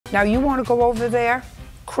Now you want to go over there,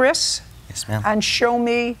 Chris? Yes, ma'am. And show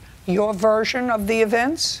me your version of the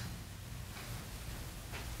events?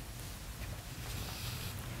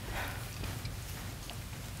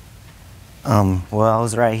 Well, I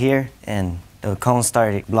was right here, and the cone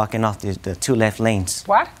started blocking off the two left lanes.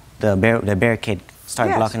 What? The barricade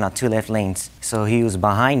started blocking out two left lanes. So he was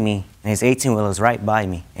behind me, and his 18-wheeler was right by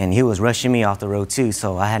me. And he was rushing me off the road, too,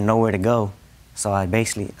 so I had nowhere to go. So I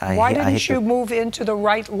basically... Why didn't you move into the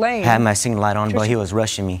right lane? I had my signal light on, but he was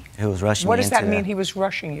rushing me. He was rushing me. What does that mean, he was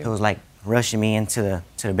rushing you? It was like rushing me into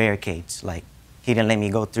the barricades. Like, he didn't let me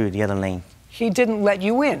go through the other lane. He didn't let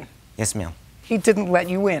you in? Yes, ma'am. He didn't let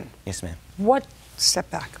you in? Yes, ma'am. Step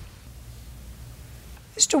back.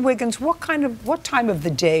 Mr. Wiggins, what time of the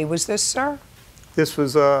day was this, sir? This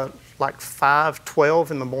was like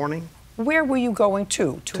 5:12 in the morning. Where were you going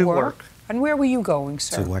to? To work? And where were you going,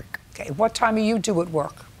 sir? To work. Okay, what time are you due at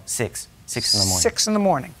work? 6 in the morning. 6 in the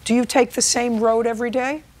morning. Do you take the same road every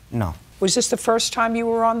day? No. Was this the first time you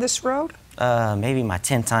were on this road? Maybe my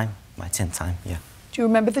 10th time. My 10th time, yeah. Do you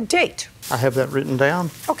remember the date? I have that written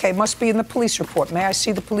down. Okay, must be in the police report. May I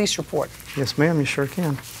see the police report? Yes, ma'am, you sure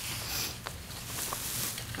can.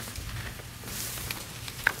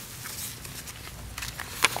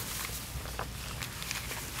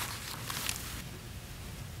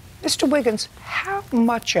 Mr. Wiggins, how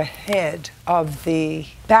much ahead of the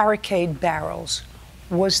barricade barrels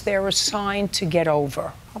was there a sign to get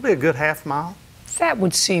over? Probably a good half mile. That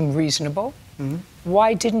would seem reasonable.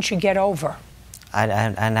 Why didn't you get over? I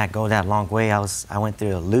did not go that long way. I went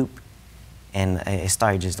through a loop, and it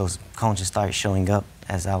started those cones just started showing up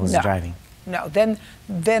as I was driving. No, then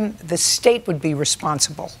the state would be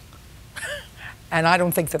responsible. And I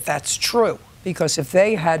don't think that that's true, because if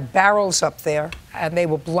they had barrels up there and they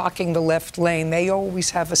were blocking the left lane, they always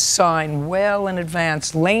have a sign well in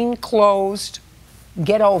advance, lane closed,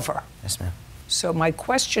 get over. Yes, ma'am. So my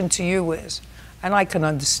question to you is, and I can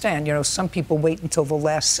understand, you know, some people wait until the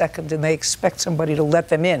last second and they expect somebody to let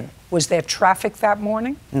them in. Was there traffic that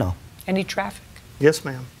morning? No. Any traffic? Yes,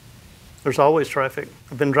 ma'am. There's always traffic.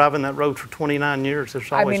 I've been driving that road for 29 years.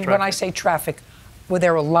 There's always traffic. When I say traffic, were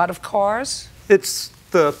there a lot of cars? It's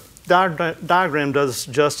the diagram does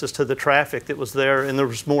justice to the traffic that was there, and there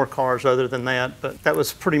was more cars other than that, but that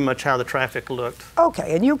was pretty much how the traffic looked.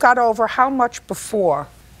 Okay, and you got over how much before?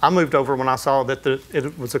 I moved over when I saw that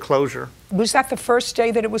it was a closure. Was that the first day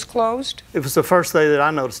that it was closed? It was the first day that I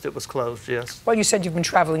noticed it was closed, yes. Well, you said you've been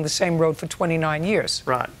traveling the same road for 29 years.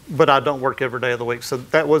 Right, but I don't work every day of the week, so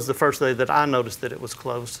that was the first day that I noticed that it was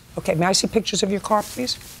closed. Okay, may I see pictures of your car,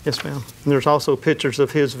 please? Yes, ma'am. And there's also pictures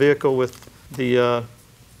of his vehicle with the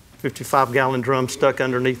 55-gallon drum stuck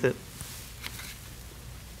underneath it.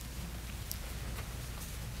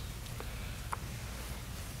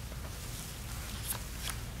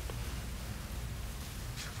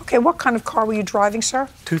 Okay, what kind of car were you driving, sir?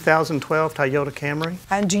 2012 Toyota Camry.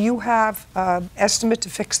 And do you have an estimate to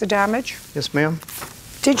fix the damage? Yes, ma'am.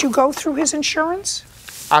 Did you go through his insurance?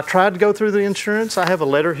 I tried to go through the insurance. I have a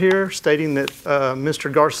letter here stating that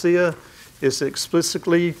Mr. Garcia is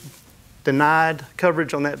explicitly denied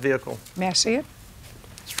coverage on that vehicle. May I see it?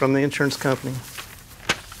 It's from the insurance company.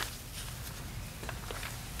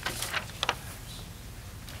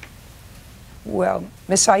 Well,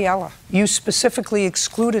 Miss Ayala, you specifically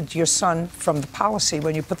excluded your son from the policy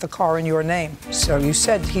when you put the car in your name. So you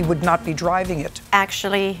said he would not be driving it.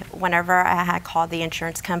 Actually, whenever I had called the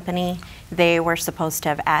insurance company, they were supposed to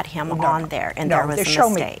have added him on there, and there was a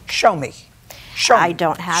mistake. Show me. I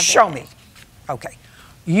don't have it. Show me. Okay.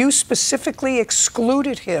 You specifically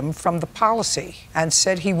excluded him from the policy and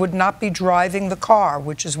said he would not be driving the car,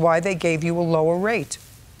 which is why they gave you a lower rate.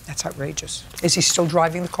 That's outrageous. Is he still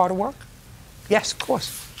driving the car to work? Yes, of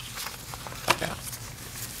course. Yeah.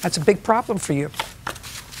 That's a big problem for you.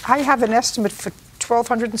 I have an estimate for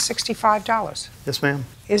 $1,265. Yes, ma'am.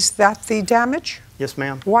 Is that the damage? Yes,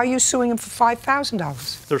 ma'am. Why are you suing him for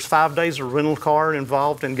 $5,000? There's 5 days of rental car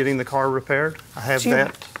involved in getting the car repaired. I have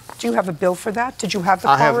that. Do you have a bill for that? Did you have the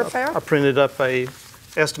car repaired? I printed up a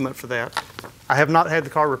estimate for that. I have not had the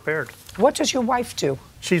car repaired. What does your wife do?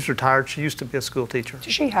 She's retired. She used to be a school teacher.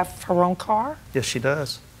 Does she have her own car? Yes, she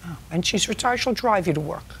does. Oh, and she's retired. She'll drive you to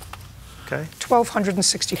work. Okay.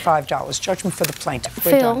 $1,265. Judgment for the plaintiff.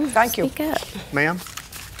 We're Phil, done. Thank you. speak up. Ma'am,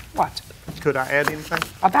 What? could I add anything?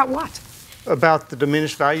 About what? About the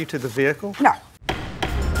diminished value to the vehicle? No.